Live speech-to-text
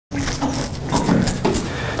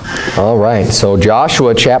All right, so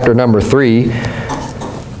Joshua chapter number 3.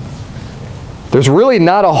 There's really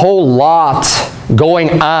not a whole lot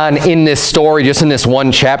going on in this story, just in this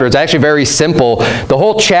one chapter. It's actually very simple. The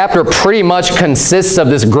whole chapter pretty much consists of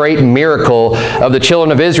this great miracle of the children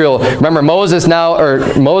of Israel. Remember, Moses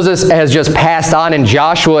has just passed on, and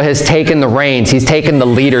Joshua has taken the reins. He's taken the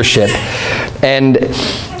leadership. And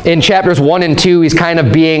in chapters 1 and 2, he's kind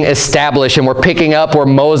of being established, and we're picking up where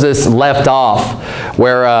Moses left off,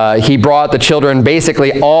 where he brought the children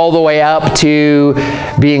basically all the way up to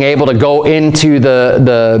being able to go into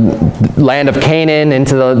the land of Canaan,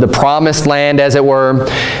 into the promised land, as it were.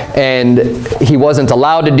 And he wasn't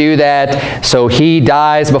allowed to do that, so he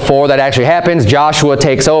dies before that actually happens. Joshua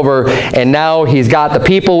takes over, and now he's got the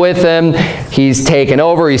people with him. He's taken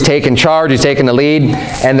over, he's taken charge, he's taken the lead,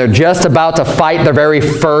 and they're just about to fight their very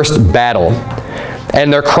first battle.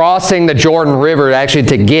 And they're crossing the Jordan River actually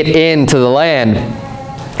to get into the land.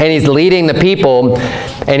 And he's leading the people,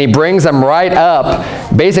 and he brings them right up.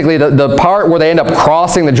 Basically, the part where they end up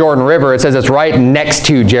crossing the Jordan River, it says it's right next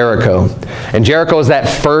to Jericho. And Jericho is that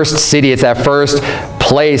first city. It's that first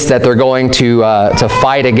place that they're going to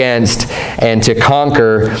fight against and to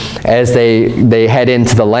conquer as they head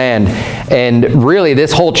into the land. And really,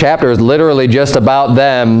 this whole chapter is literally just about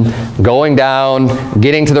them going down,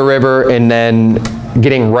 getting to the river, and then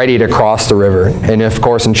getting ready to cross the river. And of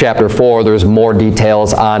course, in chapter 4, there's more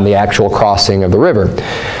details on the actual crossing of the river.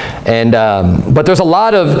 And but there's a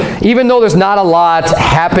lot of, even though there's not a lot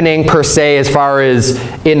happening per se as far as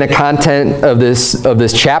in the content of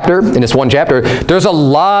this chapter, in this one chapter, there's a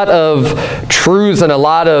lot of truths and a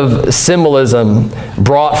lot of symbolism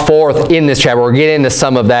brought forth in this chapter. We're getting into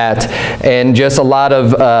some of that, and just a lot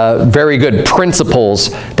of very good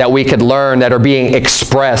principles that we could learn that are being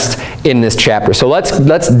expressed in this chapter. So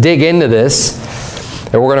let's dig into this.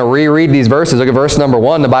 And we're going to reread these verses. Look at verse number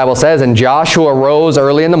 1. The Bible says, "And Joshua rose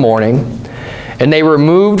early in the morning, and they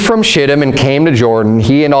removed from Shittim and came to Jordan,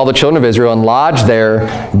 he and all the children of Israel, and lodged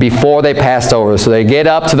there before they passed over." So they get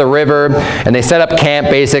up to the river, and they set up camp,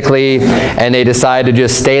 basically, and they decide to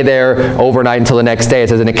just stay there overnight until the next day. It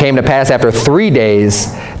says, "And it came to pass after 3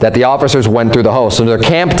 days that the officers went through the host." So they're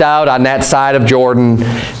camped out on that side of Jordan,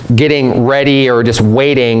 getting ready or just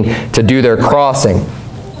waiting to do their crossing.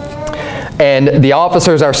 And the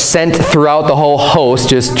officers are sent throughout the whole host,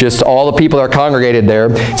 just all the people are congregated there.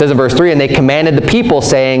 It says in verse 3, "And they commanded the people,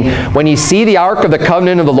 saying, When you see the ark of the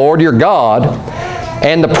covenant of the Lord your God,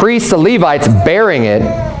 and the priests, the Levites, bearing it,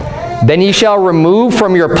 then ye shall remove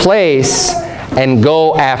from your place and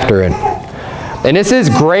go after it." And this is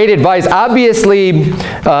great advice. Obviously,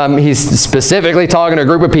 he's specifically talking to a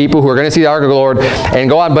group of people who are going to see the ark of the Lord and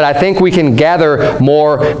go on. But I think we can gather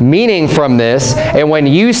more meaning from this. And when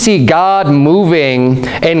you see God moving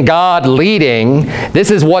and God leading, this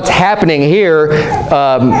is what's happening here.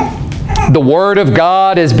 The Word of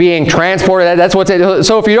God is being transported. That's what's it.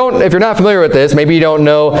 So if you're not familiar with this, maybe you don't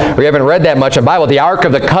know or you haven't read that much of the Bible, the Ark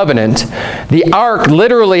of the Covenant. The Ark,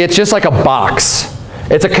 literally, it's just like a box.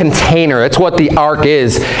 It's a container. It's what the ark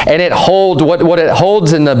is. And it holds, what it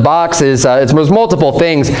holds in the box is, there's multiple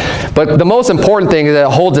things, but the most important thing is that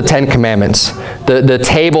it holds the 10 Commandments. The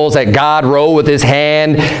tables that God wrote with his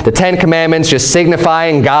hand, the 10 Commandments just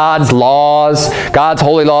signifying God's laws, God's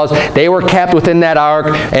holy laws. They were kept within that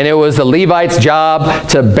ark, and it was the Levites' job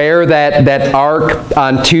to bear that ark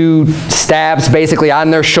on 2 staves, basically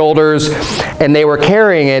on their shoulders, and they were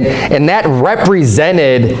carrying it, and that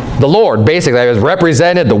represented the Lord. Basically, it was represented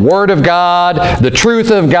the Word of God, the truth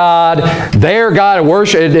of God, their God,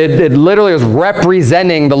 worship. It literally was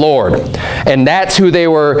representing the Lord. And that's who they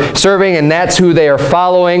were serving, and that's who they are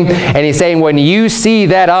following. And he's saying, when you see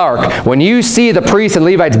that ark, when you see the priests and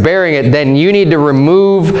Levites bearing it, then you need to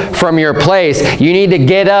remove from your place. You need to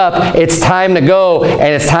get up. It's time to go,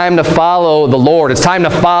 and it's time to follow the Lord. It's time to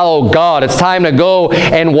follow God. It's time to go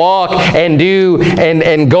and walk and do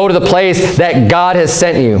and go to the place that God has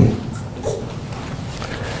sent you.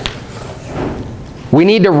 We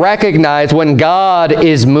need to recognize when God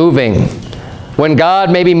is moving, when God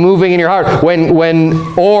may be moving in your heart,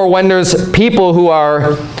 when there's people who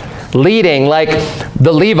are leading, like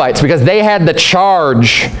the Levites, because they had the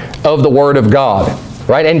charge of the Word of God,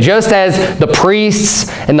 right? And just as the priests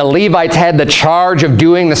and the Levites had the charge of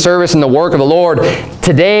doing the service and the work of the Lord,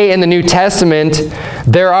 today in the New Testament,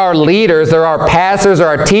 there are leaders, there are pastors, there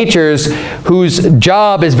are teachers whose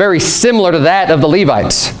job is very similar to that of the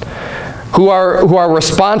Levites, who are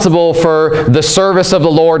responsible for the service of the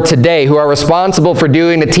Lord today, who are responsible for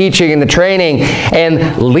doing the teaching and the training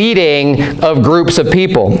and leading of groups of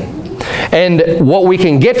people. And what we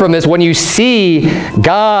can get from this, when you see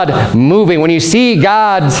God moving, when you see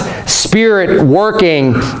God's Spirit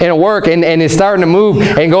working in a work and is starting to move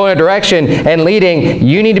and go in a direction and leading,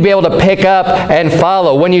 you need to be able to pick up and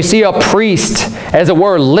follow. When you see a priest, as it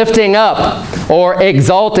were, lifting up or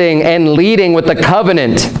exalting and leading with the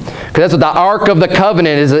covenant, because that's what the Ark of the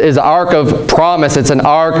Covenant is an ark of promise. It's an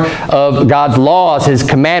ark of God's laws, His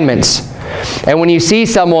commandments. And when you see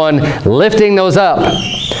someone lifting those up,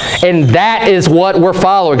 and that is what we're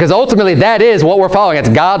following, because ultimately that is what we're following. It's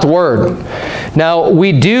God's Word. Now,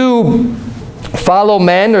 we do follow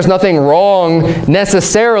men. There's nothing wrong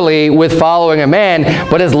necessarily with following a man,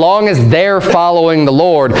 but as long as they're following the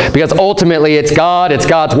Lord, because ultimately it's God, it's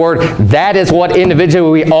God's Word, that is what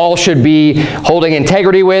individually we all should be holding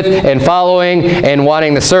integrity with and following and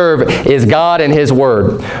wanting to serve, is God and His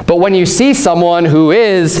Word. But when you see someone who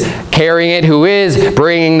is carrying it, who is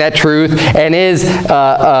bringing that truth and is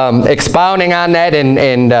expounding on that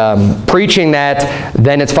and preaching that,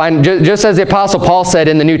 then it's fine. Just as the Apostle Paul said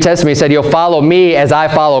in the New Testament, he said, "You'll follow me as I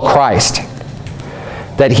follow Christ."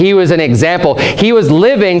 That he was an example. He was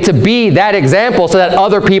living to be that example so that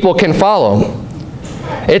other people can follow.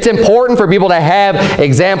 It's important for people to have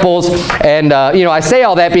examples, and I say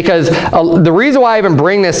all that because the reason why I even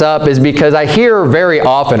bring this up is because I hear very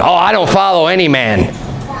often, "Oh, I don't follow any man."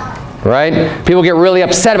 Right? People get really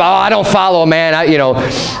upset about, "Oh, I don't follow a man."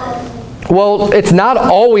 Well, it's not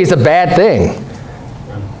always a bad thing.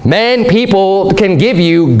 Men, people can give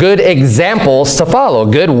you good examples to follow,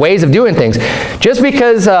 good ways of doing things. Just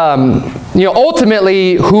because,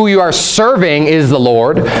 ultimately who you are serving is the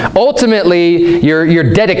Lord. Ultimately, your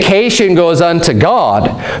dedication goes unto God.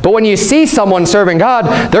 But when you see someone serving God,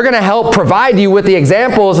 they're going to help provide you with the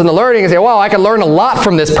examples and the learning and say, "Wow, I can learn a lot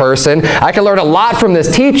from this person. I can learn a lot from this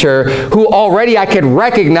teacher who already I could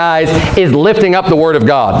recognize is lifting up the Word of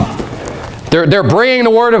God." They're bringing the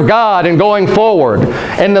Word of God and going forward.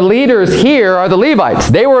 And the leaders here are the Levites.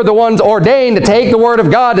 They were the ones ordained to take the Word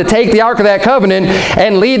of God, to take the Ark of that Covenant,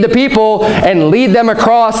 and lead the people and lead them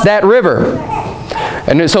across that river.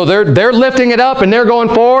 And so they're lifting it up and they're going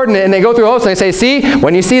forward, and they go through hosts and they say, "See,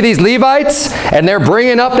 when you see these Levites and they're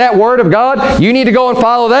bringing up that Word of God, you need to go and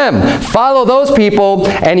follow them. Follow those people,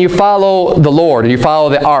 and you follow the Lord. You follow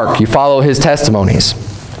the Ark. You follow His testimonies."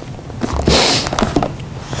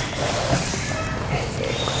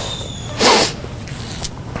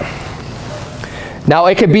 Now,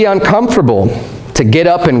 it could be uncomfortable to get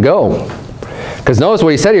up and go. Because notice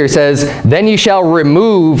what he said here. He says, "Then you shall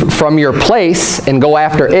remove from your place and go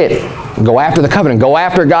after it." Go after the covenant. Go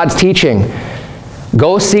after God's teaching.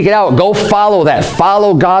 Go seek it out. Go follow that.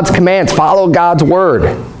 Follow God's commands. Follow God's Word.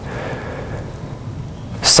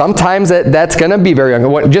 Sometimes that's going to be very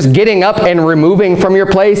uncomfortable. Just getting up and removing from your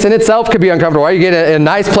place in itself could be uncomfortable. Right? You get a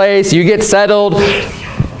nice place. You get settled.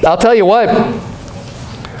 I'll tell you what.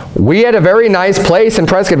 We had a very nice place in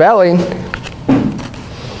Prescott Valley.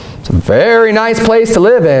 It's a very nice place to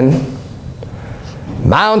live in.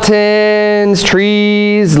 Mountains,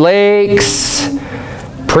 trees, lakes,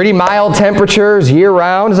 pretty mild temperatures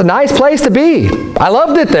year-round. It's a nice place to be. I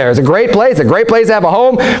loved it there. It's a great place. A great place to have a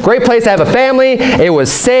home. Great place to have a family. It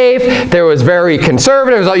was safe. There was very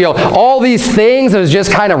conservative. All these things. It was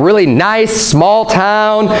just kind of really nice, small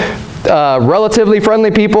town, relatively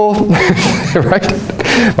friendly people. Right?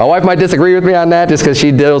 My wife might disagree with me on that just because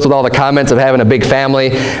she deals with all the comments of having a big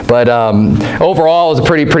family. But overall, it was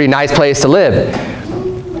a pretty nice place to live.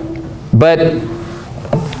 But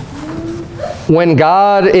when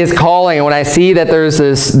God is calling, and when I see that there's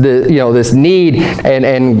this need,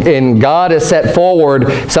 and God has set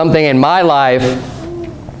forward something in my life,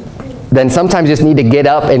 then sometimes you just need to get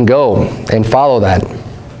up and go and follow that.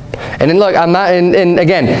 And then look, I'm not, and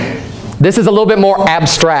again, this is a little bit more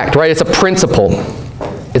abstract, right? It's a principle.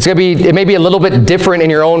 It may be a little bit different in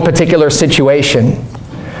your own particular situation.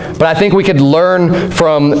 But I think we could learn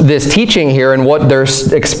from this teaching here and what they're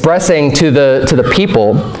expressing to the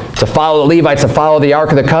people, to follow the Levites, to follow the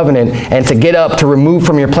Ark of the Covenant, and to get up, to remove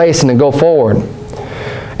from your place and to go forward.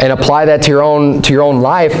 And apply that to your own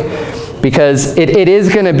life. Because it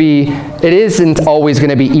isn't always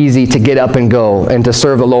going to be easy to get up and go and to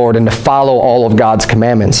serve the Lord and to follow all of God's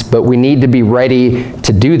commandments. But we need to be ready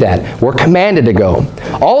to do that. We're commanded to go.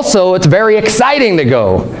 Also, it's very exciting to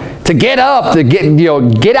go. To get up, to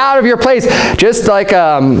get out of your place. Just like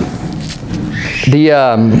the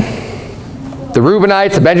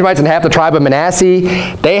Reubenites, the Benjamites, and half the tribe of Manasseh,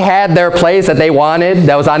 they had their place that they wanted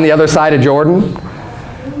that was on the other side of Jordan.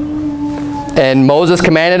 And Moses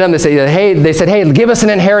commanded them. They said, hey, give us an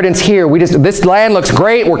inheritance here. This land looks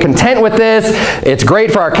great. We're content with this. It's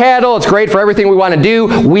great for our cattle. It's great for everything we want to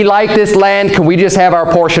do. We like this land. Can we just have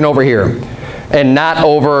our portion over here and not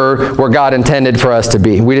over where God intended for us to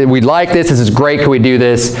be? We like this. This is great. Can we do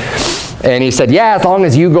this? And he said, yeah, as long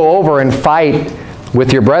as you go over and fight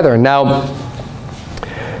with your brethren. Now,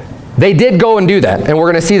 they did go and do that. And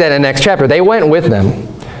we're going to see that in the next chapter. They went with them.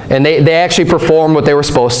 And they actually performed what they were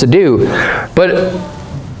supposed to do. But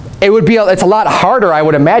it's a lot harder, I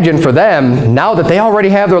would imagine, for them now that they already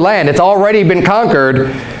have their land. It's already been conquered,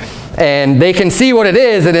 and they can see what it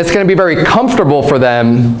is, and it's going to be very comfortable for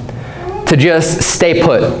them to just stay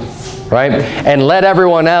put, right? And let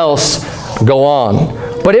everyone else go on.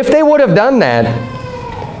 But if they would have done that,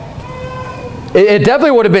 it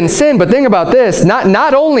definitely would have been sin. But think about this.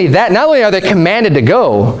 Not only are they commanded to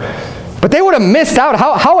go, but they would have missed out.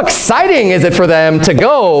 How exciting is it for them to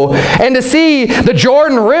go and to see the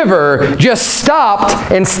Jordan River just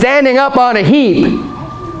stopped and standing up on a heap,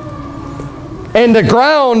 and the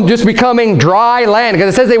ground just becoming dry land,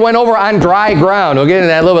 because it says they went over on dry ground. We'll get into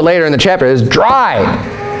that a little bit later in the chapter. It's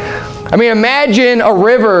dry. I mean, imagine a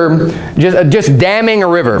river, just damming a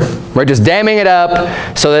river, right? Just damming it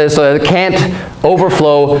up so that it can't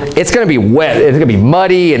overflow. It's going to be wet. It's going to be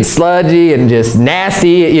muddy and sludgy and just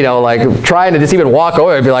nasty, like trying to just even walk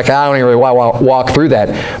over. It'd be like, I don't even really want to walk through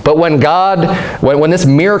that. But when this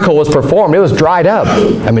miracle was performed, it was dried up.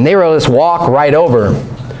 I mean, they were able to just walk right over.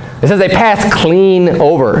 It says they passed clean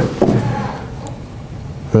over.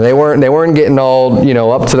 They weren't getting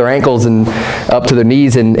all, up to their ankles and up to their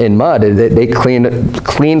knees in mud. They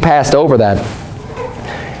clean passed over that.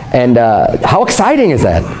 And how exciting is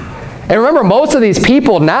that? And remember, most of these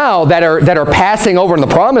people now that are passing over in the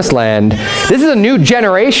Promised Land, this is a new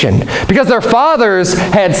generation, because their fathers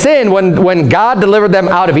had sinned when God delivered them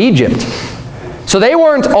out of Egypt. So they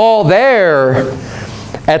weren't all there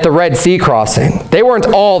at the Red Sea crossing. They weren't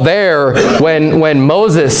all there when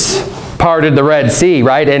Moses parted the Red Sea,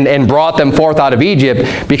 right, and brought them forth out of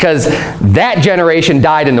Egypt, because that generation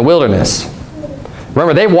died in the wilderness.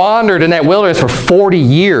 Remember, they wandered in that wilderness for 40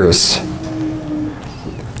 years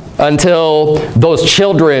until those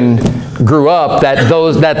children grew up, that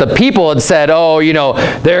the people had said, oh,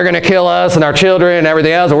 they're going to kill us and our children and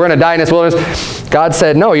everything else, and we're going to die in this wilderness. God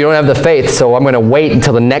said, no, you don't have the faith, so I'm going to wait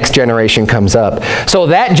until the next generation comes up. So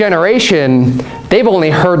that generation, they've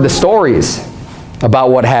only heard the stories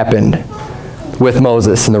about what happened with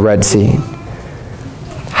Moses in the Red Sea.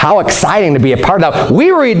 How exciting to be a part of that.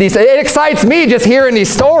 We read these, it excites me just hearing these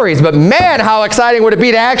stories, but man, how exciting would it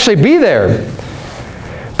be to actually be there?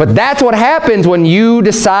 But that's what happens when you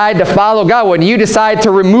decide to follow God, when you decide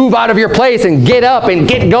to remove out of your place and get up and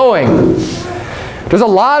get going. There's a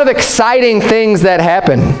lot of exciting things that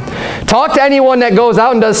happen. Talk to anyone that goes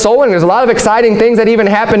out and does soul winning. There's a lot of exciting things that even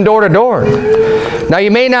happen door to door. Now, you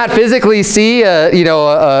may not physically see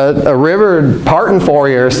a river parting for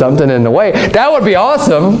you or something in the way. That would be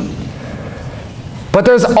awesome. But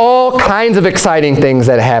there's all kinds of exciting things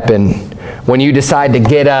that happen when you decide to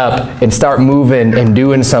get up and start moving and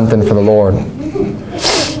doing something for the Lord.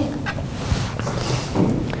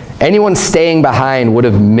 Anyone staying behind would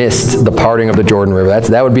have missed the parting of the Jordan River.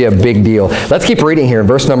 That would be a big deal. Let's keep reading here in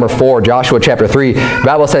verse number 4, Joshua chapter 3. The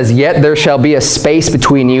Bible says, yet there shall be a space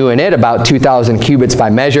between you and it, about 2,000 cubits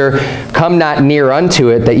by measure. Come not near unto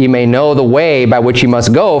it, that ye may know the way by which you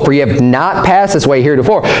must go, for ye have not passed this way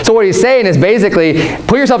heretofore. So what he's saying is basically,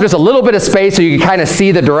 put yourself just a little bit of space so you can kind of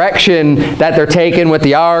see the direction that they're taking with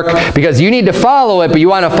the ark, because you need to follow it, but you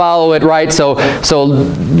want to follow it right, so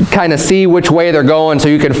kind of see which way they're going so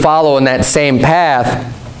you can follow in that same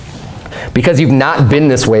path, because you've not been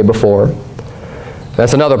this way before.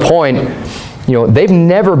 That's another point. They've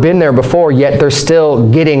never been there before, yet they're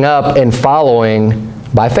still getting up and following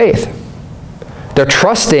by faith. They're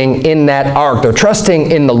trusting in that ark. They're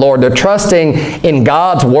trusting in the Lord. They're trusting in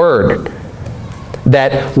God's word,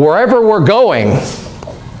 that wherever we're going,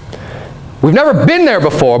 we've never been there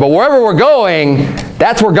before, but wherever we're going,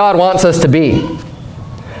 that's where God wants us to be.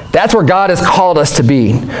 That's where God has called us to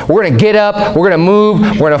be. We're going to get up, we're going to move,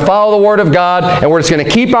 we're going to follow the Word of God, and we're just going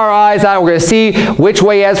to keep our eyes on it. We're going to see which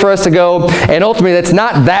way He has for us to go. And ultimately, it's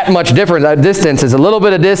not that much different. That distance is a little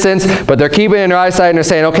bit of distance, but they're keeping it in their eyesight and they're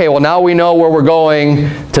saying, okay, well, now we know where we're going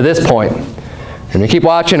to this point. And you keep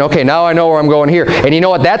watching, okay, now I know where I'm going here. And you know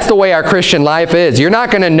what? That's the way our Christian life is. You're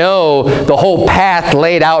not going to know the whole path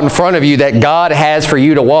laid out in front of you that God has for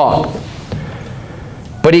you to walk.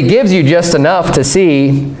 But He gives you just enough to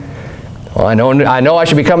see, well, I know I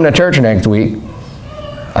should be coming to church next week.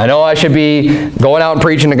 I know I should be going out and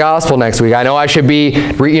preaching the gospel next week. I know I should be,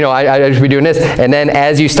 I should be doing this. And then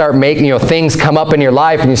as you start making, things come up in your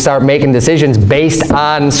life and you start making decisions based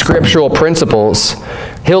on scriptural principles,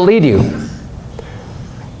 He'll lead you.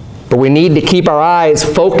 But we need to keep our eyes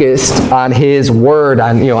focused on His Word,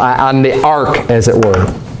 on the ark, as it were.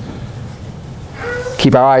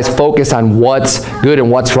 Keep our eyes focused on what's good and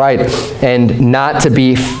what's right, and not to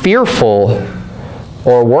be fearful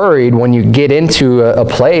or worried when you get into a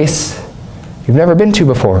place you've never been to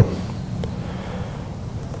before.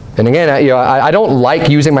 And again, I don't like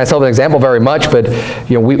using myself as an example very much, but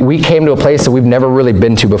we came to a place that we've never really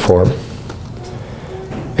been to before.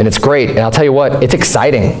 And it's great. And I'll tell you what, it's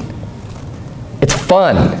exciting. It's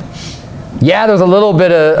fun. Yeah, there's a little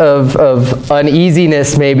bit of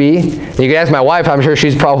uneasiness maybe. You can ask my wife. I'm sure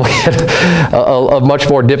she's probably had a much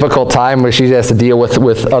more difficult time where she has to deal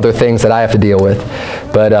with other things that I have to deal with.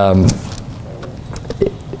 But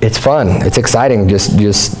it's fun. It's exciting. Just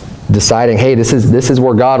deciding, hey, this is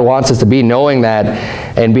where God wants us to be, knowing that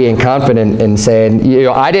and being confident and saying,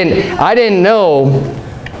 I didn't know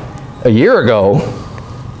a year ago.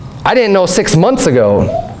 I didn't know 6 months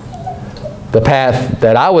ago the path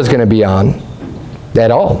that I was going to be on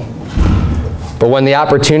at all. But when the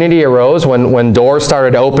opportunity arose, when doors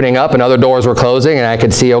started opening up and other doors were closing, and I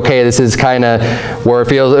could see, okay, this is kind of where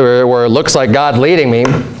it looks like God leading me,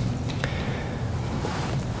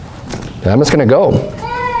 I'm just going to go.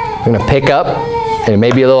 I'm going to pick up, and it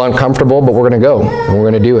may be a little uncomfortable, but we're going to go, and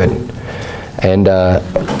we're going to do it.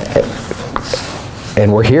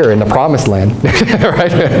 And we're here in the promised land. Right?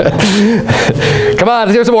 Come on,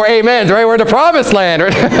 let's do some more amens, right? We're in the promised land.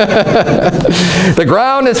 Right? The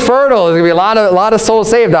ground is fertile. There's going to be a lot of souls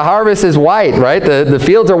saved. The harvest is white, right? The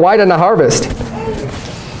fields are white in the harvest.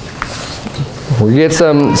 We get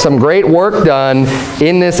some great work done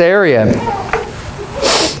in this area.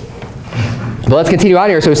 But let's continue on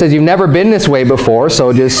here. So it says you've never been this way before,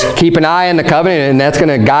 so just keep an eye on the covenant, and that's going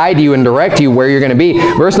to guide you and direct you where you're going to be.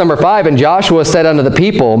 Verse number 5, and Joshua said unto the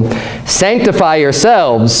people, sanctify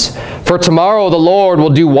yourselves, for tomorrow the Lord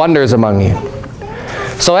will do wonders among you.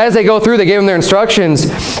 So as they go through, they give them their instructions.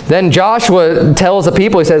 Then Joshua tells the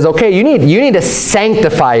people, he says, okay, you need to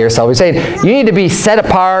sanctify yourself. He's saying you need to be set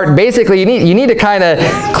apart. Basically, you need to kind of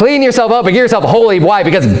clean yourself up and get yourself holy. Why?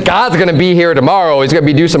 Because God's going to be here tomorrow. He's going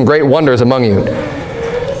to do some great wonders among you.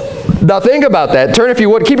 Now think about that. Turn, if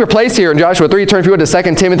you would, keep your place here in Joshua 3. Turn, if you would, to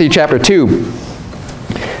 2 Timothy chapter 2.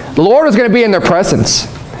 The Lord is going to be in their presence.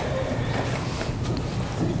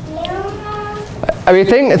 I mean,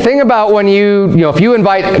 think about when if you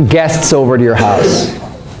invite guests over to your house.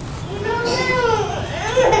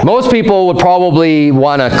 Most people would probably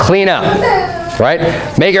want to clean up,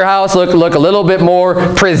 right? Make your house look a little bit more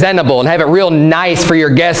presentable and have it real nice for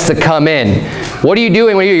your guests to come in. What are you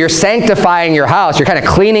doing when you're sanctifying your house? You're kind of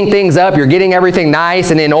cleaning things up. You're getting everything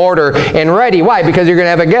nice and in order and ready. Why? Because you're going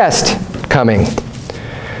to have a guest coming.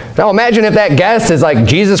 Now imagine if that guest is like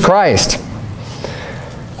Jesus Christ.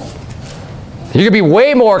 You could be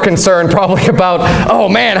way more concerned probably about, oh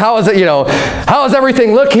man, how is it, how does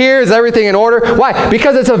everything look here? Is everything in order? Why?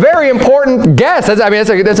 Because it's a very important guest.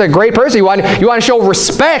 That's a great person. You want to show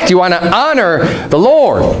respect. You want to honor the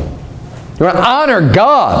Lord. You want to honor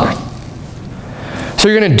God. So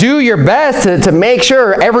you're going to do your best to make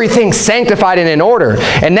sure everything's sanctified and in order.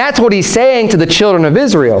 And that's what he's saying to the children of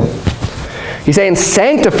Israel. He's saying,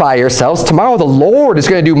 sanctify yourselves. Tomorrow the Lord is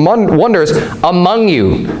going to do wonders among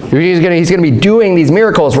you. He's going to be doing these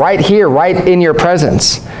miracles right here, right in your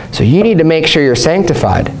presence. So you need to make sure you're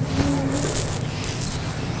sanctified.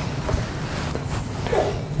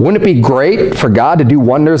 Wouldn't it be great for God to do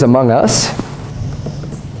wonders among us?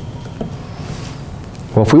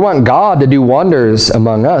 Well, if we want God to do wonders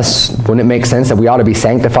among us, wouldn't it make sense that we ought to be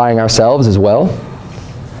sanctifying ourselves as well?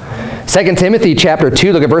 2 Timothy chapter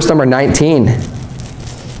 2, look at verse number 19.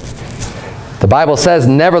 The Bible says,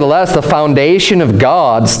 nevertheless, the foundation of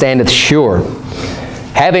God standeth sure.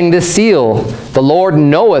 Having this seal, the Lord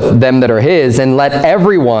knoweth them that are his, and let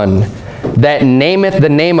everyone that nameth the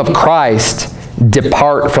name of Christ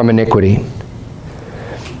depart from iniquity.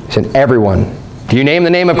 He said, everyone. Do you name the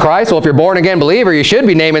name of Christ? Well, if you're a born-again believer, you should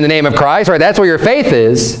be naming the name of Christ, right? That's where your faith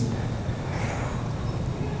is.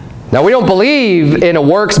 Now, we don't believe in a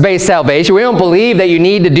works-based salvation. We don't believe that you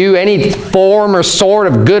need to do any form or sort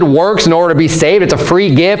of good works in order to be saved. It's a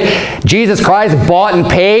free gift. Jesus Christ bought and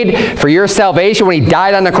paid for your salvation when he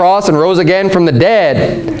died on the cross and rose again from the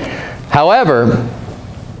dead. However,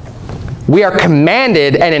 we are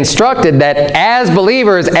commanded and instructed that as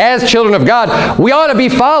believers, as children of God, we ought to be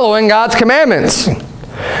following God's commandments.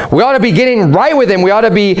 We ought to be getting right with Him. We ought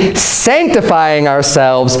to be sanctifying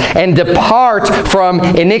ourselves and depart from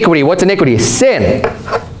iniquity. What's iniquity? Sin.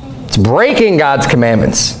 It's breaking God's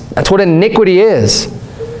commandments. That's what iniquity is.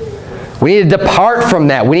 We need to depart from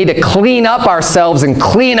that. We need to clean up ourselves and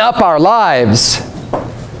clean up our lives.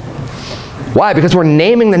 Why? Because we're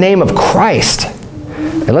naming the name of Christ.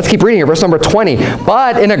 And let's keep reading here, verse number 20.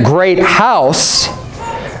 But in a great house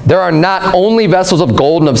there are not only vessels of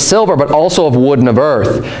gold and of silver, but also of wood and of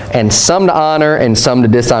earth, and some to honor and some to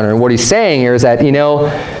dishonor. And what he's saying here is that, you know,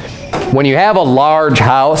 when you have a large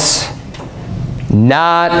house,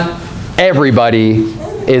 not everybody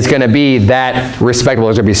is going to be that respectable.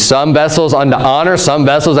 There's going to be some vessels unto honor, some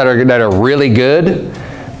vessels that are really good,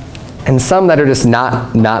 and some that are just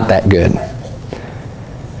not that good.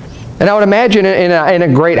 And I would imagine in a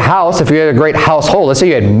great house, if you had a great household, let's say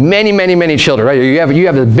you had many children, right? You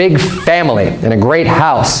have a big family in a great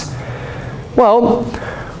house. Well,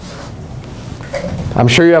 I'm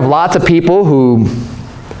sure you have lots of people who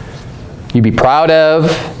you'd be proud of.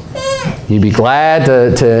 You'd be glad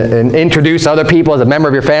to introduce other people as a member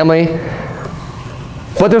of your family.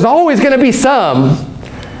 But there's always going to be some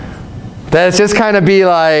that's just kind of be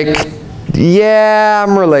like, yeah,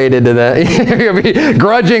 I'm related to that. You'll be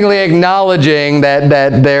grudgingly acknowledging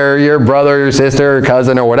that they're your brother, or sister, or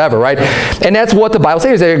cousin, or whatever, right? And that's what the Bible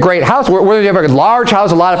says. It's a great house. Where you have a large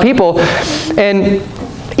house, a lot of people. And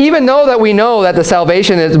even though that we know that the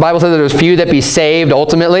salvation, the Bible says that there's few that be saved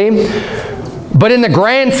ultimately, but in the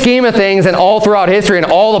grand scheme of things and all throughout history and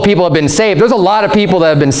all the people have been saved, there's a lot of people that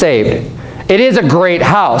have been saved. It is a great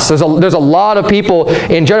house. There's a lot of people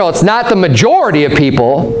in general. It's not the majority of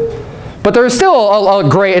people, but there's still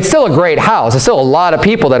it's still a great house. There's still a lot of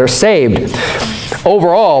people that are saved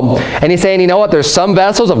overall. And he's saying, you know what, there's some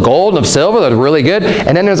vessels of gold and of silver that are really good,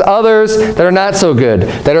 and then there's others that are not so good,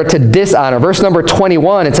 that are to dishonor. Verse number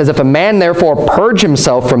 21, it says, if a man therefore purge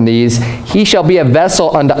himself from these, he shall be a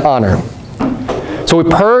vessel unto honor. So we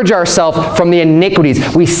purge ourselves from the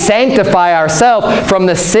iniquities. We sanctify ourselves from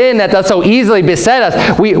the sin that does so easily beset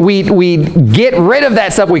us. We get rid of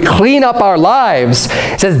that stuff. We clean up our lives.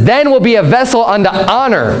 It says, then we'll be a vessel unto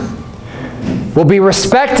honor. We'll be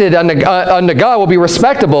respected unto God. We'll be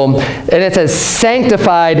respectable. And it says,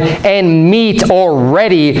 sanctified and meet or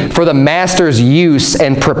ready for the master's use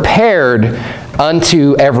and prepared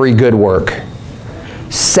unto every good work.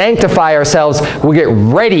 Sanctify ourselves. We'll get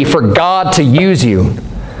ready for God to use you.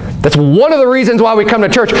 That's one of the reasons why we come to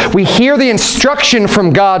church. We hear the instruction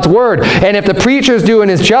from God's Word. And if the preacher's doing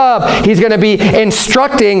his job, he's going to be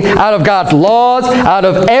instructing out of God's laws, out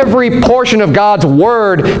of every portion of God's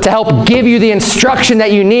Word to help give you the instruction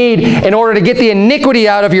that you need in order to get the iniquity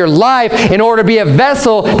out of your life, in order to be a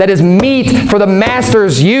vessel that is meet for the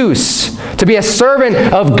master's use, to be a servant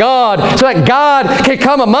of God, so that God can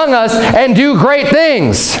come among us and do great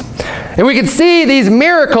things. And we can see these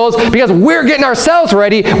miracles because we're getting ourselves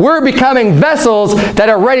ready. We're becoming vessels that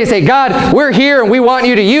are ready to say, God, we're here and we want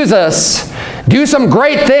you to use us. Do some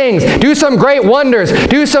great things. Do some great wonders.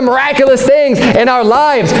 Do some miraculous things in our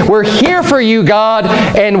lives. We're here for you, God,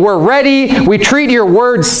 and we're ready. We treat your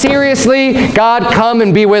word seriously. God, come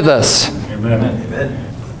and be with us. Amen. Amen.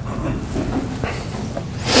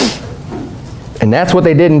 And that's what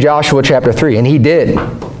they did in Joshua chapter 3. And he did.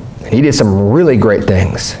 He did some really great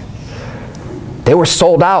things. They were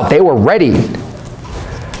sold out. They were ready.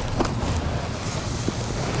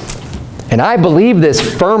 And I believe this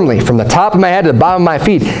firmly from the top of my head to the bottom of my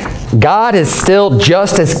feet. God is still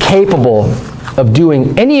just as capable of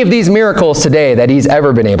doing any of these miracles today that he's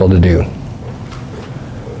ever been able to do.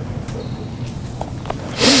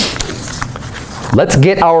 Let's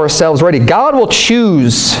get ourselves ready. God will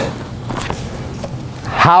choose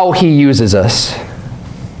how he uses us.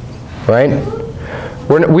 Right?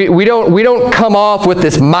 We don't come off with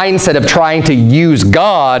this mindset of trying to use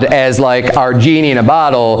God as like our genie in a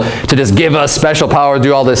bottle to just give us special power to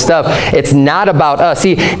do all this stuff. It's not about us.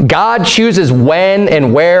 See, God chooses when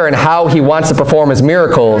and where and how he wants to perform his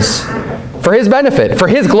miracles for his benefit, for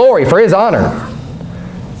his glory, for his honor.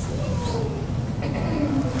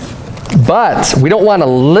 But we don't want to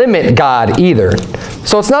limit God either.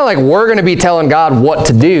 So it's not like we're going to be telling God what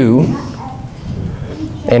to do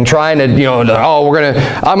and trying to,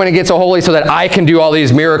 I'm going to get so holy so that I can do all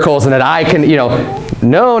these miracles and that I can,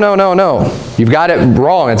 No. You've got it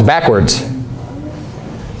wrong. It's backwards.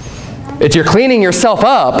 It's you're cleaning yourself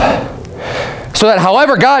up so that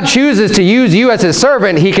however God chooses to use you as his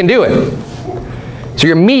servant, he can do it. So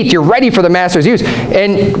you're meet, you're ready for the master's use.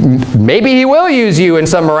 And maybe he will use you in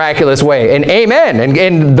some miraculous way. And amen.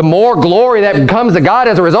 And the more glory that comes to God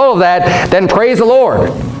as a result of that, then praise the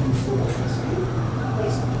Lord.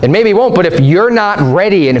 And maybe he won't, but if you're not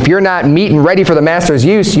ready and if you're not meet and ready for the master's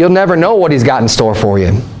use, you'll never know what he's got in store for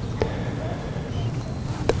you.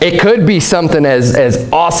 It could be something as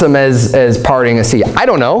awesome as parting a sea. I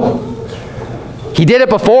don't know. He did it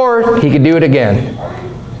before, he could do it again.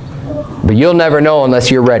 But you'll never know unless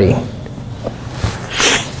you're ready.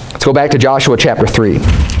 Let's go back to Joshua chapter 3.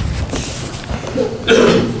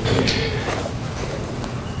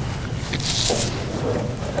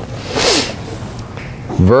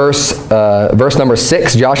 Verse number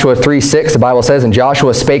 6, Joshua 3:6, the Bible says, "And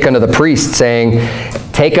Joshua spake unto the priests, saying,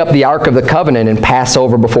 Take up the ark of the covenant and pass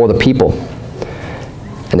over before the people.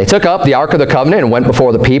 And they took up the ark of the covenant and went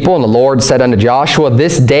before the people. And the Lord said unto Joshua,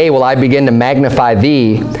 This day will I begin to magnify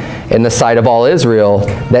thee in the sight of all Israel,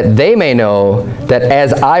 that they may know that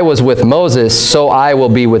as I was with Moses, so I will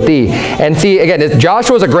be with thee." And see, again,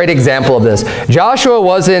 Joshua is a great example of this. Joshua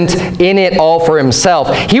wasn't in it all for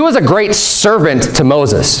himself. He was a great servant to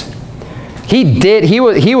Moses. He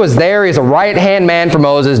was there. He's a right-hand man for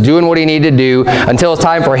Moses, doing what he needed to do until it's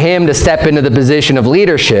time for him to step into the position of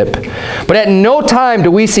leadership. But at no time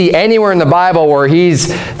do we see anywhere in the Bible where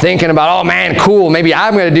he's thinking about, oh man, cool, maybe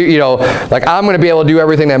I'm going to do, like I'm going to be able to do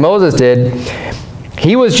everything that Moses did.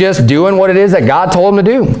 He was just doing what it is that God told him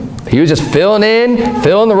to do. He was just filling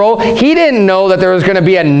the role. He didn't know that there was going to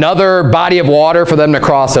be another body of water for them to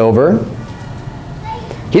cross over.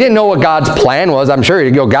 He didn't know what God's plan was. I'm sure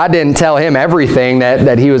God didn't tell him everything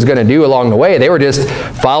that he was going to do along the way. They were just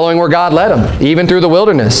following where God led them, even through the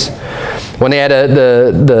wilderness. When they had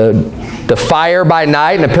the fire by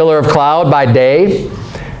night and a pillar of cloud by day,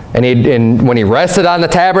 and when he rested on the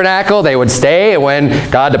tabernacle, they would stay, and when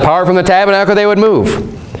God departed from the tabernacle, they would move.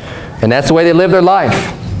 And that's the way they lived their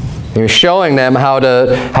life. He was showing them how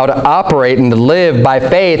to operate and to live by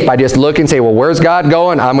faith by just looking and say, well, where's God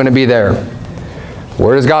going? I'm going to be there.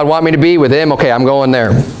 Where does God want me to be? With him? Okay, I'm going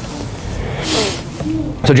there.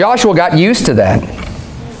 So Joshua got used to that.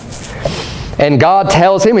 And God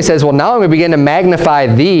tells him, he says, well, now I'm going to begin to magnify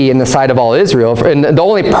thee in the sight of all Israel. And the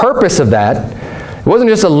only purpose of that, it wasn't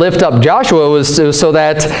just to lift up Joshua, it was so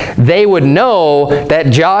that they would know that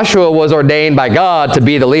Joshua was ordained by God to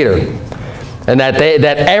be the leader. And that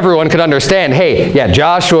everyone could understand, hey, yeah,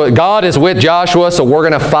 God is with Joshua, so we're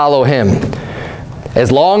going to follow him. As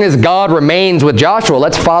long as God remains with Joshua,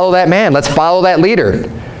 let's follow that man. Let's follow that leader.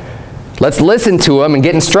 Let's listen to him and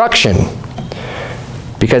get instruction.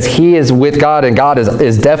 Because he is with God, and God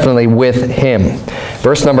is definitely with him.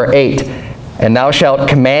 Verse number 8, "And thou shalt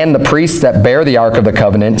command the priests that bear the ark of the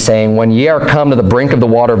covenant, saying, When ye are come to the brink of the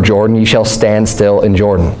water of Jordan, ye shall stand still in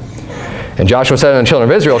Jordan. And Joshua said unto the children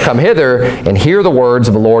of Israel, Come hither, and hear the words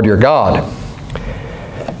of the Lord your God.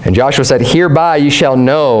 And Joshua said, Hereby you shall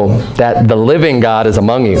know that the living God is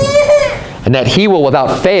among you, and that he will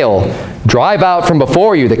without fail drive out from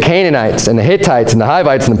before you the Canaanites, and the Hittites, and the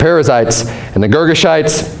Hivites, and the Perizzites, and the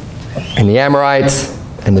Girgashites, and the Amorites,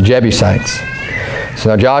 and the Jebusites." So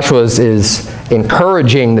now Joshua is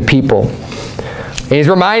encouraging the people. And he's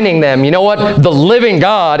reminding them, you know what? The living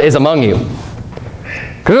God is among you.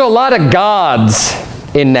 Because there were a lot of gods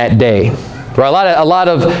in that day. There were a lot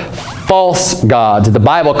of false gods. The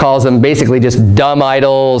Bible calls them basically just dumb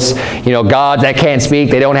idols, gods that can't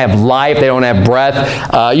speak, they don't have life, they don't have breath.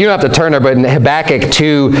 You don't have to turn there, but in Habakkuk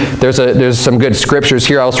 2, there's some good scriptures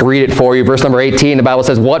here. I'll just read it for you. Verse number 18, the Bible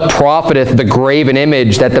says, "What profiteth the graven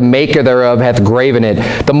image that the maker thereof hath graven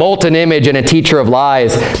it? The molten image and a teacher of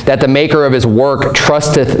lies, that the maker of his work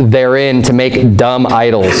trusteth therein to make dumb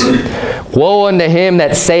idols. Woe unto him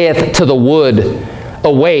that saith to the wood,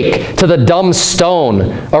 Awake, to the dumb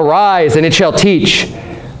stone, Arise, and it shall teach.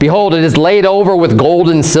 Behold, it is laid over with gold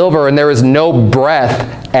and silver, and there is no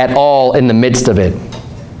breath at all in the midst of it."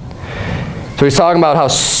 So he's talking about how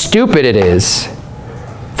stupid it is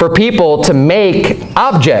for people to make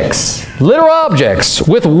objects, literal objects,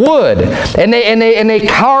 with wood, and they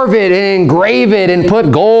carve it and engrave it and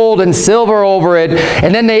put gold and silver over it,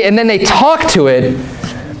 and then they talk to it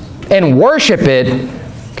and worship it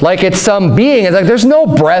like it's some being. It's like there's no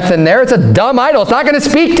breath in there. It's a dumb idol. It's not going to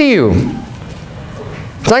speak to you.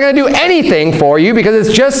 It's not going to do anything for you because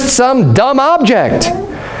it's just some dumb object.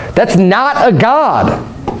 That's not a God.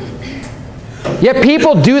 Yet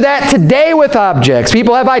people do that today with objects.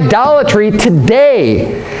 People have idolatry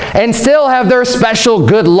today and still have their special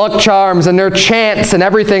good luck charms and their chants and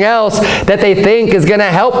everything else that they think is going to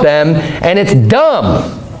help them, and it's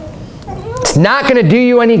dumb. It's not going to do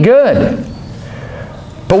you any good.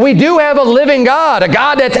 But we do have a living God, a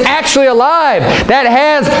God that's actually alive, that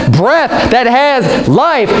has breath, that has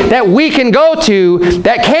life, that we can go to,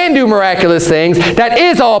 that can do miraculous things, that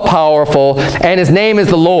is all-powerful, and his name is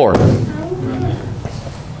the Lord.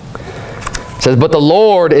 It says, but the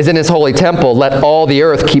Lord is in his holy temple. Let all the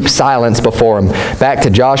earth keep silence before him. Back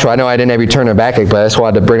to Joshua. I know I didn't have you turn it back, but I just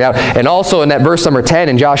wanted to bring it out. And also in that verse number 10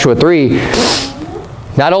 in Joshua 3,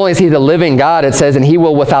 not only is he the living God, it says, and he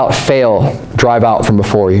will without fail drive out from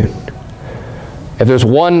before you. If there's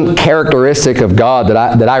one characteristic of God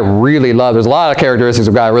that I really love, there's a lot of characteristics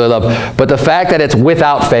of God I really love, but the fact that it's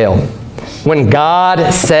without fail. When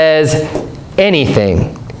God says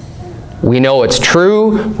anything, we know it's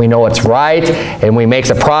true, we know it's right, and when he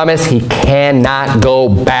makes a promise, he cannot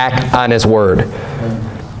go back on his word.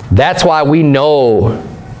 That's why we know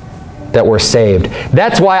that we're saved.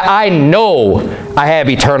 That's why I know I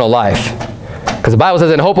have eternal life. Because the Bible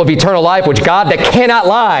says, in hope of eternal life, which God that cannot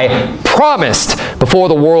lie promised before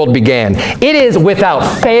the world began. It is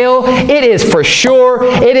without fail. It is for sure.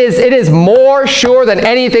 It is more sure than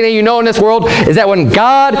anything that you know in this world, is that when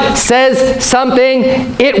God says something,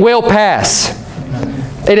 it will pass.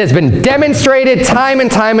 It has been demonstrated time and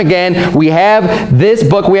time again. We have this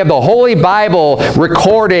book, we have the Holy Bible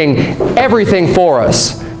recording everything for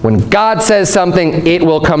us. When God says something, it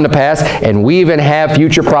will come to pass, and we even have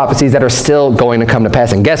future prophecies that are still going to come to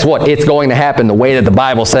pass. And guess what? It's going to happen the way that the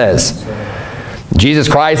Bible says. Jesus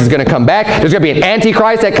Christ is going to come back. There's going to be an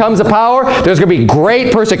antichrist that comes to power. There's going to be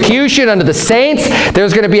great persecution unto the saints.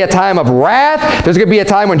 There's going to be a time of wrath. There's going to be a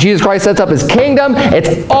time when Jesus Christ sets up his kingdom.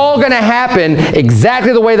 It's all going to happen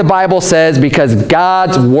exactly the way the Bible says, because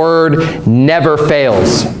God's word never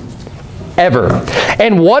fails. Ever.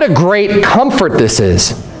 And what a great comfort this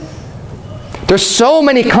is. There's so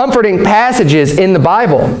many comforting passages in the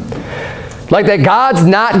Bible. Like that God's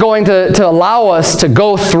not going to allow us to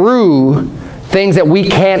go through things that we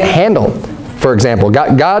can't handle. For example,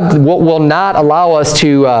 God will not allow us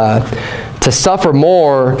to suffer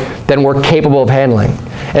more than we're capable of handling.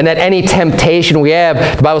 And that any temptation we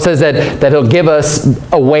have, the Bible says that he'll give us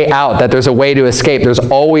a way out, that there's a way to escape. There's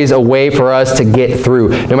always a way for us to get through.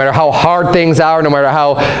 No matter how hard things are, no matter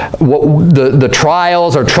how the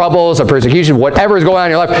trials or troubles or persecution, whatever is going on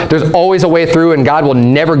in your life, there's always a way through, and God will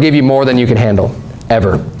never give you more than you can handle,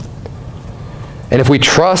 ever. And if we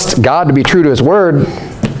trust God to be true to his word,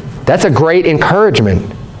 that's a great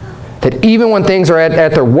encouragement. That even when things are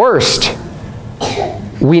at their worst,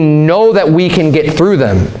 we know that we can get through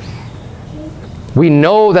them. We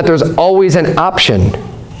know that there's always an option.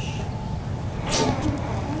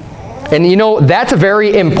 And you know, that's a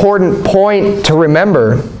very important point to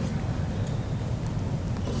remember.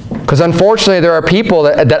 Because unfortunately, there are people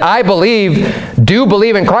that I believe do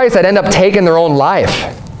believe in Christ that end up taking their own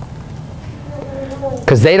life.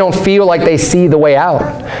 Because they don't feel like they see the way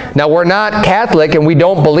out. Now, we're not Catholic, and we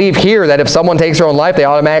don't believe here that if someone takes their own life, they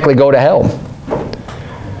automatically go to hell.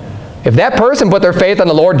 If that person put their faith on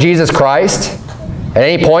the Lord Jesus Christ at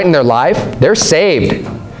any point in their life, they're saved.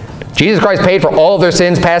 Jesus Christ paid for all of their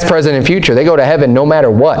sins, past, present, and future. They go to heaven no matter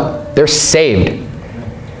what. They're saved.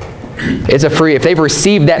 It's a free, if they've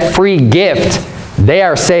received that free gift, they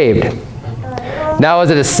are saved. Now, is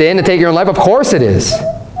it a sin to take your own life? Of course it is.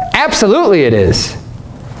 Absolutely it is.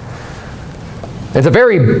 It's a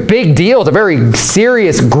very big deal. It's a very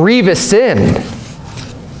serious, grievous sin.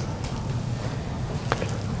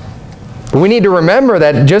 We need to remember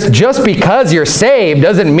that just because you're saved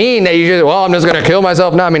doesn't mean that you just, well, I'm just going to kill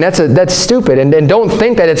myself now. I mean, that's stupid. And don't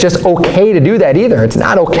think that it's just okay to do that either. It's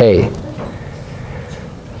not okay.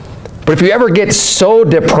 But if you ever get so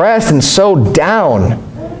depressed and so down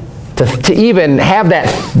to even have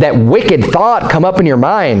that wicked thought come up in your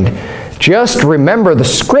mind, just remember the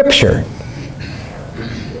scripture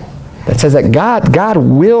that says that God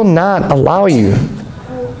will not allow you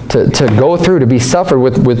to go through, to be suffered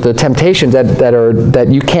with the temptations that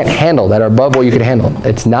you can't handle, that are above what you can handle.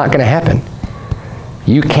 It's not going to happen.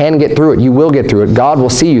 You can get through it. You will get through it. God will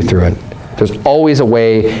see you through it. There's always a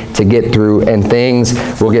way to get through, and things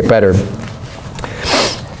will get better.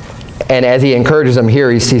 And as he encourages them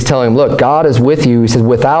here, he's telling them, look, God is with you. He says,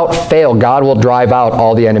 without fail, God will drive out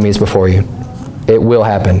all the enemies before you. It will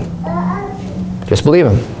happen. Just believe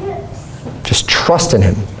him. Just trust in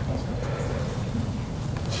him.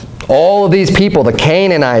 All of these people, the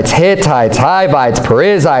Canaanites, Hittites, Hivites,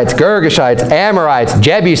 Perizzites, Girgashites, Amorites,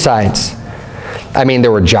 Jebusites. I mean,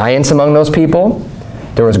 there were giants among those people.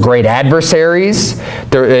 There was great adversaries.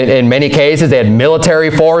 In many cases, they had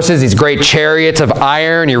military forces, these great chariots of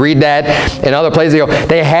iron. You read that in other places. You go,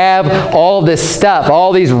 they have all this stuff,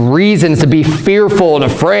 all these reasons to be fearful and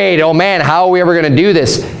afraid. Oh man, how are we ever going to do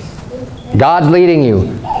this? God's leading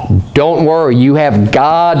you. Don't worry. You have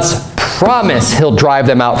God's promise. He'll drive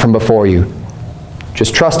them out from before you.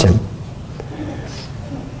 Just trust him.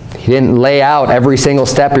 He didn't lay out every single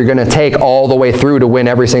step you're going to take all the way through to win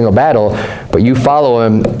every single battle, but you follow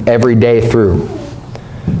him every day through,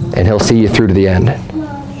 and he'll see you through to the end.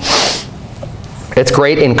 It's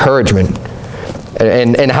great encouragement.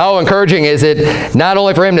 And how encouraging is it not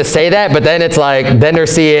only for him to say that, but then it's like, then they're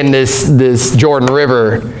seeing this Jordan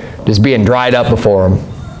River just being dried up before them.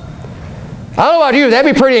 I don't know about you,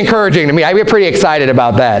 that'd be pretty encouraging to me. I'd be pretty excited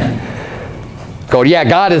about that. Go, yeah,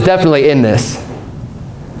 God is definitely in this.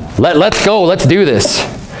 Let's go, let's do this.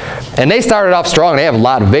 And they started off strong. They have a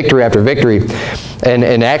lot of victory after victory.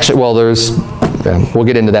 And actually, well, we'll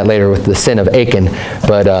get into that later with the sin of Achan,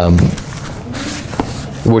 but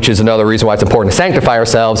which is another reason why it's important to sanctify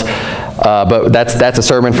ourselves. But that's a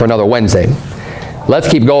sermon for another Wednesday. Let's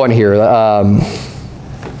keep going here.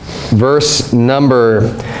 Verse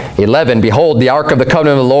number 11, behold, the ark of the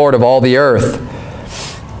covenant of the Lord of all the earth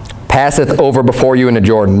passeth over before you into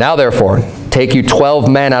Jordan. Now therefore, take you 12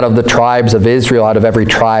 men out of the tribes of Israel, out of every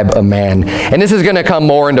tribe a man. And this is going to come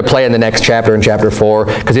more into play in the next chapter, in chapter 4,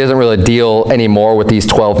 because he doesn't really deal anymore with these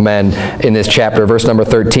 12 men in this chapter. Verse number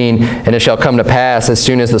 13, and it shall come to pass, as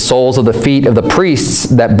soon as the soles of the feet of the priests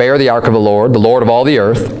that bear the ark of the Lord of all the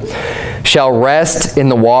earth, shall rest in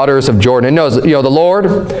the waters of Jordan. And knows, the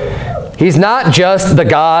Lord, he's not just the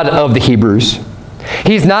God of the Hebrews.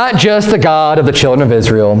 He's not just the God of the children of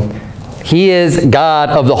Israel. He is God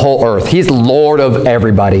of the whole earth. He's Lord of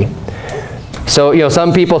everybody. So,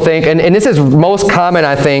 some people think, and this is most common,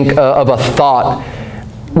 I think, of a thought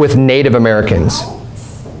with Native Americans.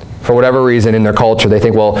 For whatever reason in their culture, they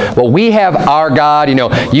think, well, we have our God.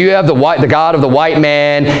 You have the God of the white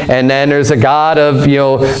man, and then there's a God of,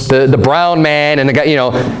 the brown man, and the God,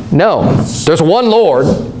 no. There's one Lord.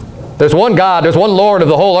 There's one God. There's one Lord of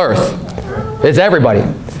the whole earth. It's everybody.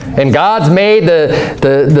 And God's made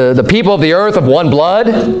the people of the earth of one blood,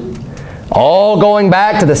 all going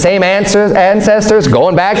back to the same ancestors,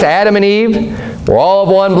 going back to Adam and Eve. We're all of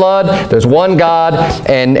one blood. There's one God,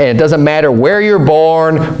 and it doesn't matter where you're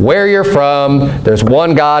born, where you're from. There's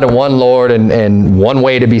one God and one Lord and one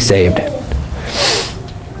way to be saved.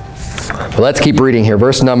 But let's keep reading here.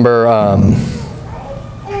 Verse number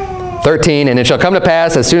 13, and it shall come to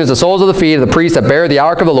pass, as soon as the soles of the feet of the priests that bear the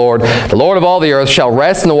ark of the Lord of all the earth, shall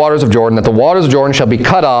rest in the waters of Jordan, that the waters of Jordan shall be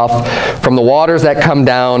cut off from the waters that come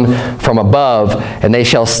down from above, and they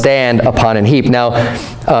shall stand upon an heap. Now,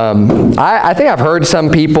 I think I've heard some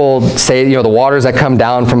people say, the waters that come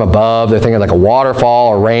down from above, they're thinking like a waterfall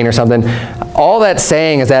or rain or something. All that's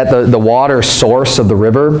saying is that the water source of the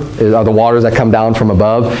river are the waters that come down from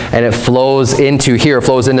above, and it flows into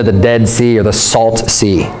the Dead Sea or the Salt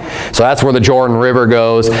Sea. So that's where the Jordan River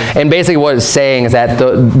goes. And basically what it's saying is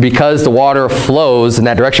that because the water flows in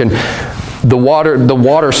that direction, the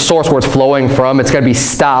water source where it's flowing from, it's going to be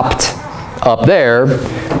stopped up there,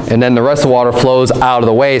 and then the rest of the water flows out of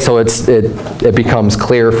the way, so it becomes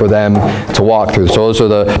clear for them to walk through. So those are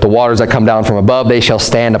the waters that come down from above. They shall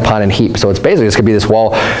stand upon an heap. So it's basically just going to be this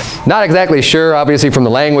wall. Not exactly sure, obviously, from the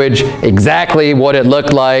language, exactly what it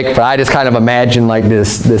looked like, but I just kind of imagine like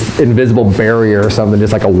this invisible barrier or something,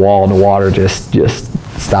 just like a wall in the water just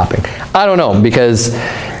stopping. I don't know, because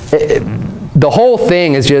the whole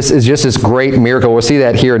thing is just this great miracle. We'll see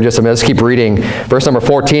that here in just a minute. Let's keep reading. Verse number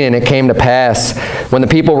 14, and it came to pass, when the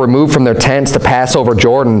people removed from their tents to pass over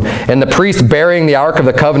Jordan, and the priest bearing the ark of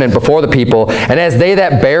the covenant before the people, and as they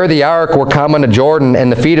that bear the ark were come unto Jordan,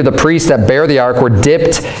 and the feet of the priests that bear the ark were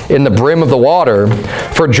dipped in the brim of the water,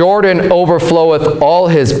 for Jordan overfloweth all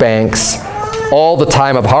his banks all the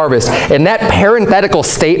time of harvest. And that parenthetical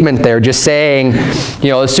statement there, just saying,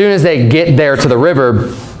 as soon as they get there to the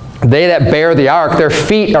river, they that bear the ark, their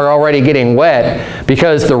feet are already getting wet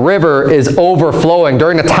because the river is overflowing.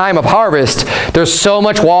 During the time of harvest, there's so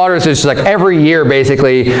much water. It's just like every year,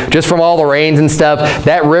 basically, just from all the rains and stuff,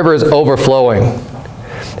 that river is overflowing.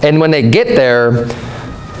 And when they get there,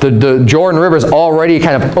 the Jordan River is already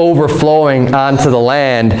kind of overflowing onto the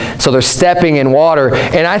land, so they're stepping in water.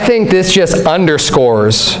 And I think this just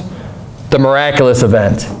underscores the miraculous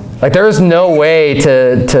event. Like, there's no way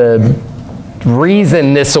to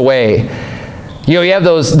reason this away. You have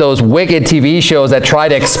those wicked TV shows that try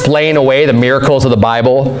to explain away the miracles of the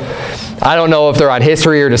Bible. I don't know if they're on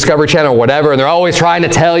History or Discovery Channel or whatever, and they're always trying to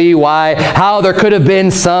tell you how there could have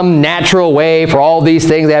been some natural way for all these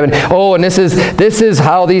things that happen. Oh, and this is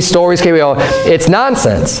how these stories came about. It's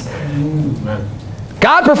nonsense.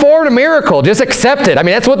 God performed a miracle. Just accept it. I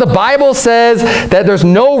mean, that's what the Bible says, that there's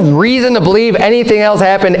no reason to believe anything else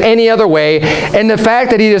happened any other way. And the fact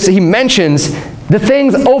that he mentions the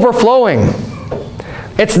things overflowing.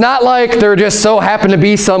 It's not like there just so happened to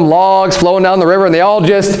be some logs flowing down the river and they all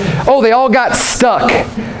got stuck.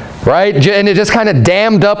 right? And it just kind of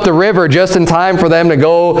dammed up the river just in time for them to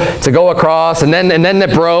go across, and then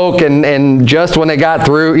it broke, and just when they got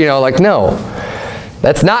through, like, no.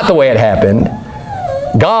 That's not the way it happened.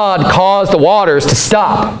 God caused the waters to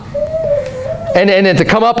stop. And to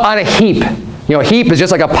come up on a heap. A heap is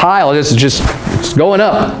just like a pile. It's just going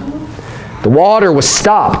up. The water was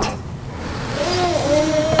stopped.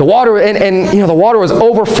 The water, the water was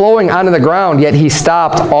overflowing onto the ground, yet he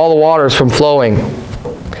stopped all the waters from flowing.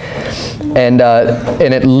 And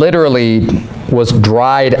it literally was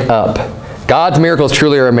dried up. God's miracles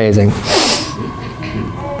truly are amazing.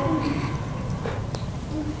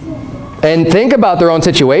 And think about their own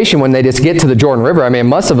situation when they just get to the Jordan River. I mean, it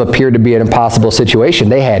must have appeared to be an impossible situation.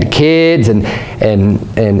 They had kids and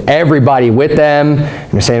everybody with them.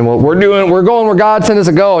 And they're saying, well, we're going where God sent us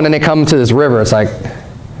to go. And then they come to this river. It's like,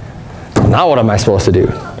 now what am I supposed to do?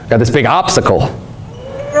 Got this big obstacle.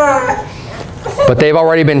 But they've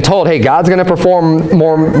already been told, hey, God's going to perform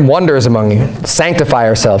more wonders among you. Sanctify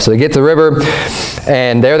ourselves. So they get to the river,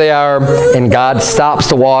 and there they are, and God stops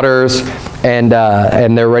the waters, and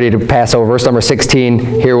they're ready to pass over. Verse number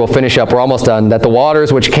 16, here we'll finish up. We're almost done. That the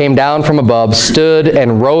waters which came down from above stood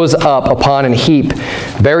and rose up upon an heap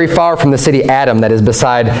very far from the city Adam, that is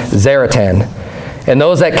beside Zaratan. And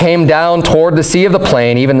those that came down toward the sea of the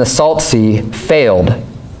plain, even the salt sea, failed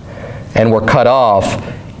and were cut off.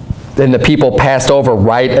 Then the people passed over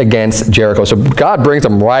right against Jericho. So God brings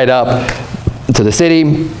them right up to the city.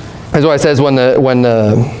 That's why it says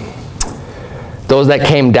those that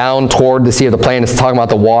came down toward the sea of the plain, it's talking about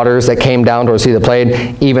the waters that came down toward the sea of the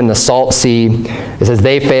plain, even the salt sea. It says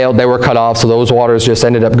they failed, they were cut off, so those waters just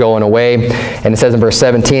ended up going away. And it says in verse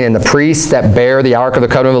 17, and the priests that bear the ark of the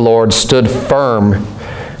covenant of the Lord stood firm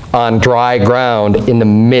on dry ground in the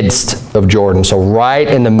midst of Jordan. So right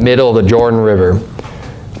in the middle of the Jordan River.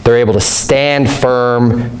 They're able to stand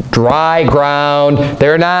firm, dry ground.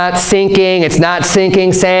 They're not sinking. It's not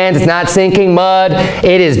sinking sand. It's not sinking mud.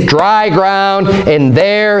 It is dry ground, and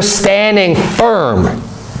they're standing firm.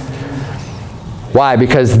 Why?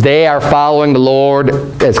 Because they are following the Lord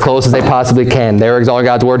as close as they possibly can. They're exalting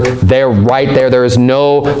God's word. They're right there. There is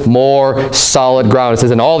no more solid ground. It says,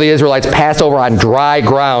 and all the Israelites passed over on dry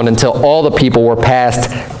ground until all the people were passed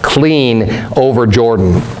clean over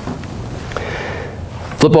Jordan.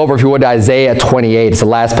 Flip over, if you would, to Isaiah 28. It's the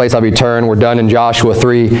last place I'll be turned. We're done in Joshua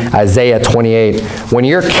 3, Isaiah 28. When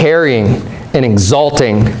you're carrying and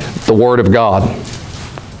exalting the Word of God,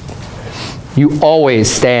 you always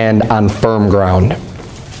stand on firm ground.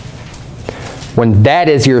 When that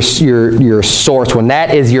is your source, when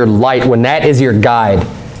that is your light, when that is your guide,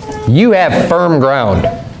 you have firm ground.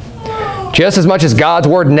 Just as much as God's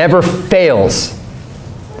Word never fails,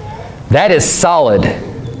 that is solid.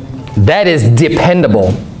 That is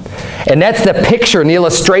dependable. And that's the picture and the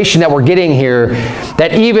illustration that we're getting here,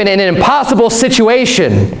 that even in an impossible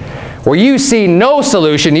situation where you see no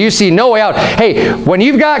solution, you see no way out, hey, when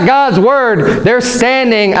you've got God's Word, they're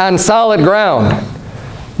standing on solid ground.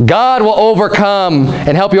 God will overcome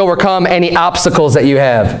and help you overcome any obstacles that you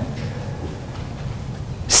have.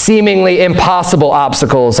 Seemingly impossible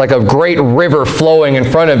obstacles, like a great river flowing in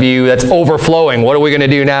front of you that's overflowing. What are we going to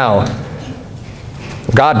do now?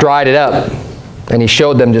 God dried it up, and he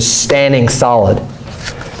showed them just standing solid.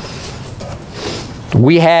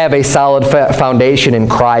 We have a solid foundation in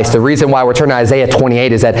Christ. The reason why we're turning to Isaiah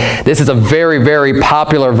 28 is that this is a very, very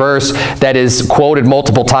popular verse that is quoted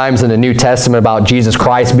multiple times in the New Testament about Jesus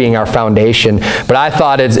Christ being our foundation. But I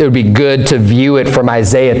thought it would be good to view it from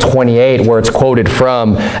Isaiah 28, where it's quoted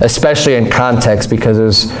from, especially in context, because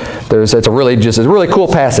it's a really cool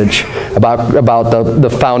passage about the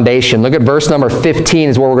foundation. Look at verse number 15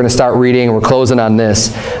 is where we're going to start reading, and we're closing on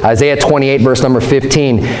this. Isaiah 28, verse number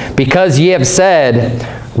 15. Because ye have said,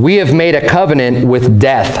 we have made a covenant with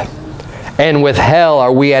death, and with hell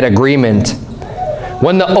are we at agreement.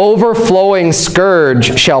 When the overflowing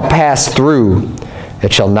scourge shall pass through,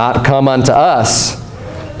 it shall not come unto us.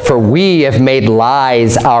 For we have made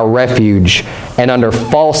lies our refuge, and under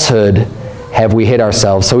falsehood have we hid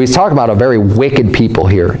ourselves. So he's talking about a very wicked people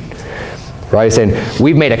here. Right? He's saying,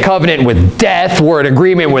 we've made a covenant with death. We're in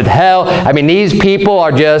agreement with hell. I mean, these people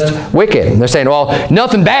are just wicked. They're saying, well,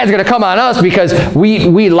 nothing bad is going to come on us because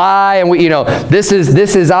we lie, and this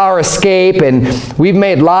is our escape, and we've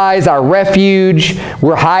made lies our refuge.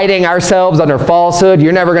 We're hiding ourselves under falsehood.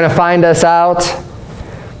 You're never going to find us out.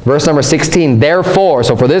 Verse number 16, therefore,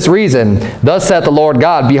 so for this reason, thus saith the Lord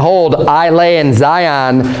God, behold, I lay in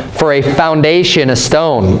Zion for a foundation, a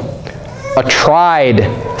stone, a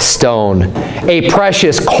tried stone, a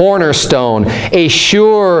precious cornerstone, a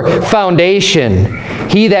sure foundation.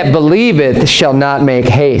 He that believeth shall not make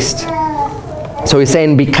haste. So he's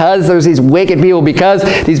saying because there's these wicked people, because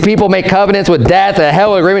these people make covenants with death and a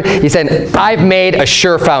hell agreement, he's saying, I've made a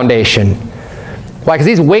sure foundation. Why? Because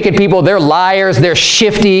these wicked people, they're liars, they're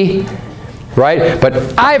shifty, right?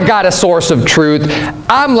 But I've got a source of truth.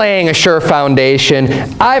 I'm laying a sure foundation.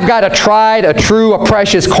 I've got a tried, a true, a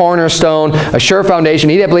precious cornerstone, a sure foundation.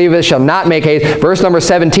 He that believeth shall not make haste. Verse number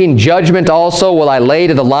 17, judgment also will I lay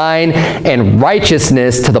to the line, and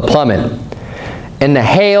righteousness to the plummet. And the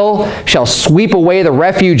hail shall sweep away the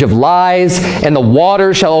refuge of lies, and the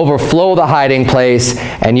waters shall overflow the hiding place.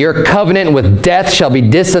 And your covenant with death shall be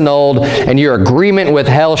disannulled, and your agreement with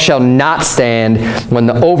hell shall not stand. When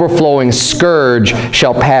the overflowing scourge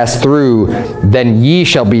shall pass through, then ye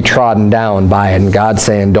shall be trodden down by it. And God's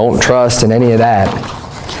saying, don't trust in any of that,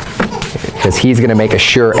 because he's going to make a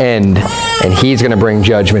sure end, and he's going to bring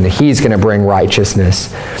judgment, and he's going to bring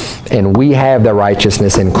righteousness. And we have the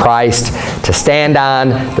righteousness in Christ to stand on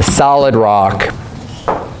the solid rock.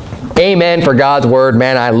 Amen for God's word.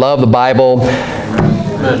 Man, I love the Bible.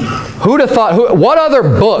 Who'd have thought, what other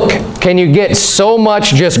book can you get so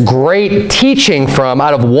much just great teaching from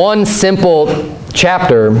out of one simple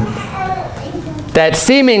chapter that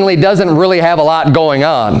seemingly doesn't really have a lot going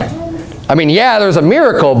on? I mean, yeah, there's a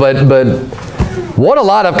miracle, but what a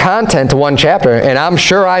lot of content to one chapter. And I'm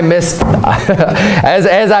sure I missed,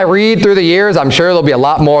 as I read through the years, I'm sure there'll be a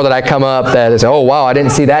lot more that I come up that is, oh wow, I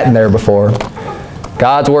didn't see that in there before.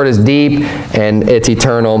 God's word is deep and it's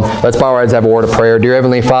eternal. Let's bow our heads and have a word of prayer. Dear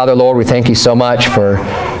Heavenly Father, Lord, we thank you so much for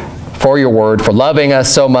your word, for loving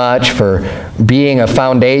us so much, for being a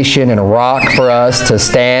foundation and a rock for us to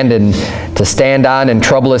stand on in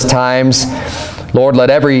troublous times. Lord, let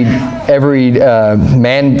every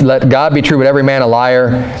man, let God be true, but every man a liar.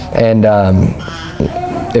 And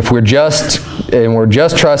if we're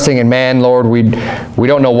just trusting in man, Lord, we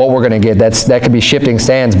don't know what we're going to get. That could be shifting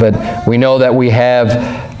sands, but we know that we have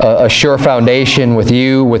a sure foundation with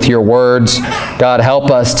you, with your words. God,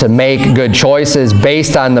 help us to make good choices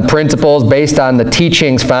based on the principles, based on the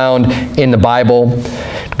teachings found in the Bible.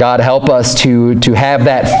 God, help us to have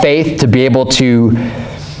that faith to be able to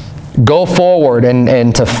go forward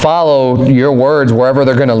and to follow your words wherever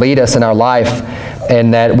they're going to lead us in our life,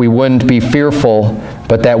 and that we wouldn't be fearful,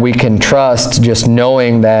 but that we can trust, just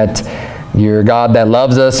knowing that you're a God that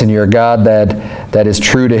loves us and you're a God that is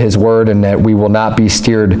true to his word, and that we will not be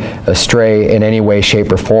steered astray in any way, shape,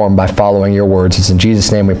 or form by following your words. It's in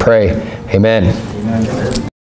Jesus' name we pray. Amen. Amen.